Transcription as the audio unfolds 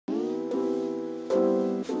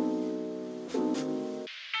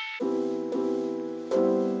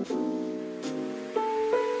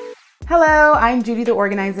Hello, I'm Judi the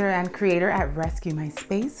organizer and creator at Rescue My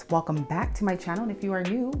Space. Welcome back to my channel, and if you are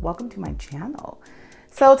new, welcome to my channel.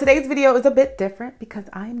 So today's video is a bit different because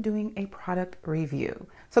I'm doing a product review.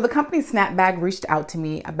 So the company Snapbag reached out to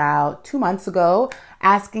me about 2 months ago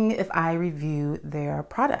asking if I review their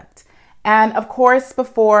product. And of course,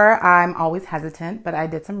 before I'm always hesitant, but I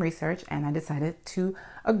did some research and I decided to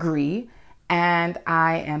agree. And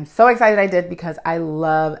I am so excited I did because I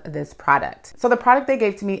love this product. So the product they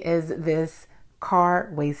gave to me is this car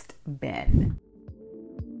waste bin.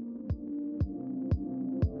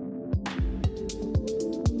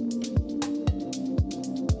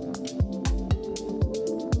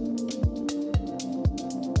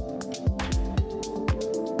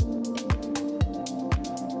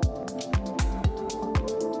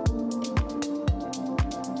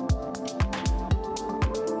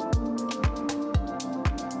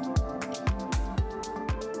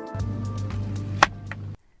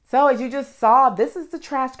 So as you just saw, this is the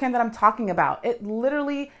trash can that I'm talking about. It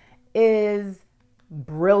literally is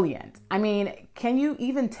brilliant. I mean, can you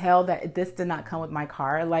even tell that this did not come with my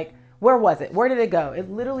car? Like, where was it? Where did it go?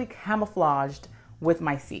 It literally camouflaged with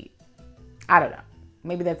my seat. I don't know.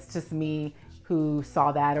 Maybe that's just me who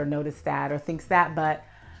saw that or noticed that or thinks that, but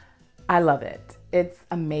I love it. It's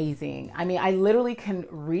amazing. I mean, I literally can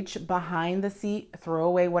reach behind the seat, throw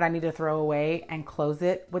away what I need to throw away, and close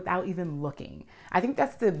it without even looking. I think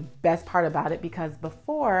that's the best part about it, because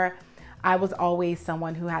before I was always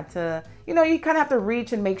someone who had to, you kind of have to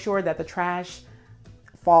reach and make sure that the trash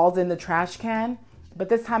falls in the trash can. But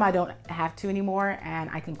this time I don't have to anymore, and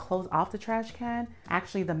I can close off the trash can.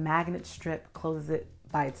 Actually, the magnet strip closes it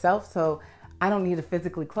by itself, so I don't need to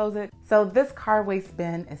physically close it. So this car waste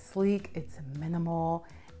bin is sleek, it's minimal,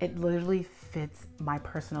 it literally fits my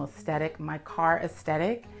personal aesthetic, my car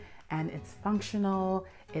aesthetic, and it's functional.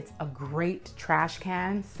 It's a great trash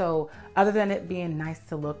can. So other than it being nice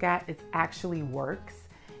to look at, it actually works.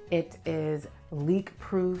 It is leak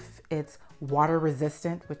proof, it's water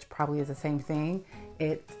resistant, which probably is the same thing.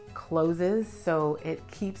 It closes, so it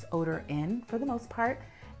keeps odor in for the most part,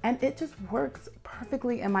 and it just works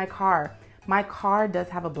perfectly in my car. My car does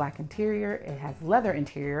have a black interior, it has leather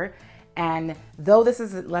interior, and though this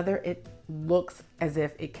is leather, it looks as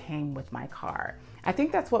if it came with my car. I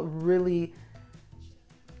think that's what really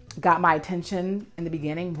got my attention in the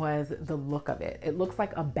beginning, was the look of it. It looks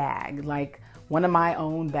like a bag, like one of my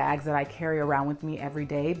own bags that I carry around with me every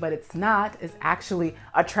day, but it's not. It's actually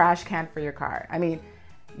a trash can for your car. I mean,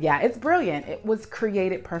 yeah, it's brilliant. It was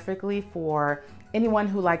created perfectly for anyone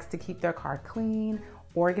who likes to keep their car clean,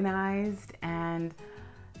 organized. And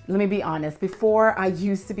let me be honest, before I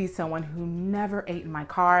used to be someone who never ate in my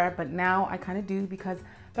car, but now I kind of do, because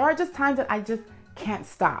there are just times that I just can't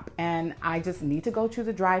stop and I just need to go to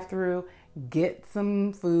the drive-thru, get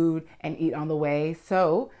some food and eat on the way.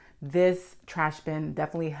 So this trash bin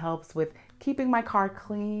definitely helps with keeping my car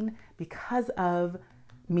clean because of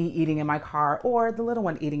me eating in my car or the little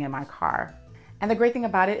one eating in my car. And the great thing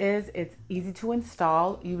about it is it's easy to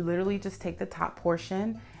install. You literally just take the top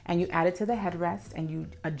portion and you add it to the headrest and you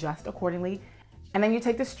adjust accordingly. And then you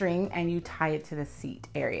take the string and you tie it to the seat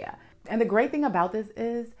area. And the great thing about this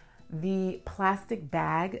is the plastic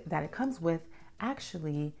bag that it comes with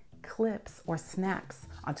actually clips or snaps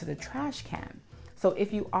onto the trash can. So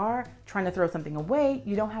if you are trying to throw something away,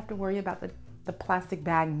 you don't have to worry about the plastic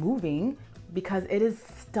bag moving because it is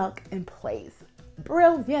stuck in place.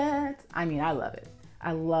 Brilliant. I mean, I love it.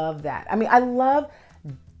 I love that. I mean, I love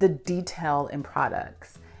the detail in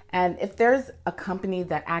products. And if there's a company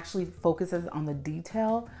that actually focuses on the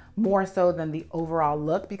detail more so than the overall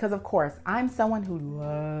look, because of course, I'm someone who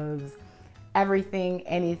loves everything,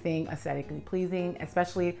 anything aesthetically pleasing,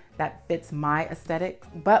 especially that fits my aesthetic.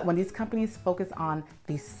 But when these companies focus on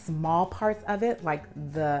the small parts of it, like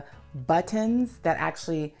the buttons that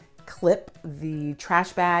actually clip the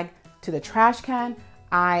trash bag to the trash can,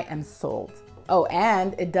 I am sold. Oh,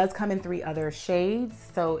 and it does come in 3 other shades.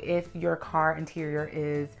 So if your car interior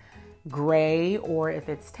is gray or if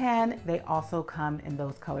it's tan, they also come in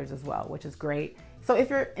those colors as well, which is great. So if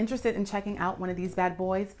you're interested in checking out one of these bad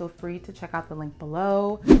boys, feel free to check out the link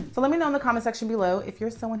below. So let me know in the comment section below if you're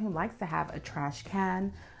someone who likes to have a trash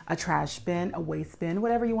can, a trash bin, a waste bin,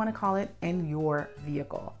 whatever you want to call it, in your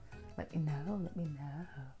vehicle. Let me know, let me know.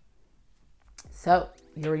 So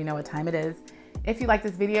you already know what time it is. If you like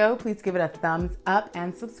this video, please give it a thumbs up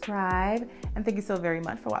and subscribe. And thank you so very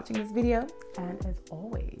much for watching this video. And as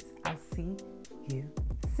always, I'll see you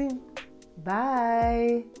soon.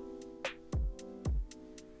 Bye.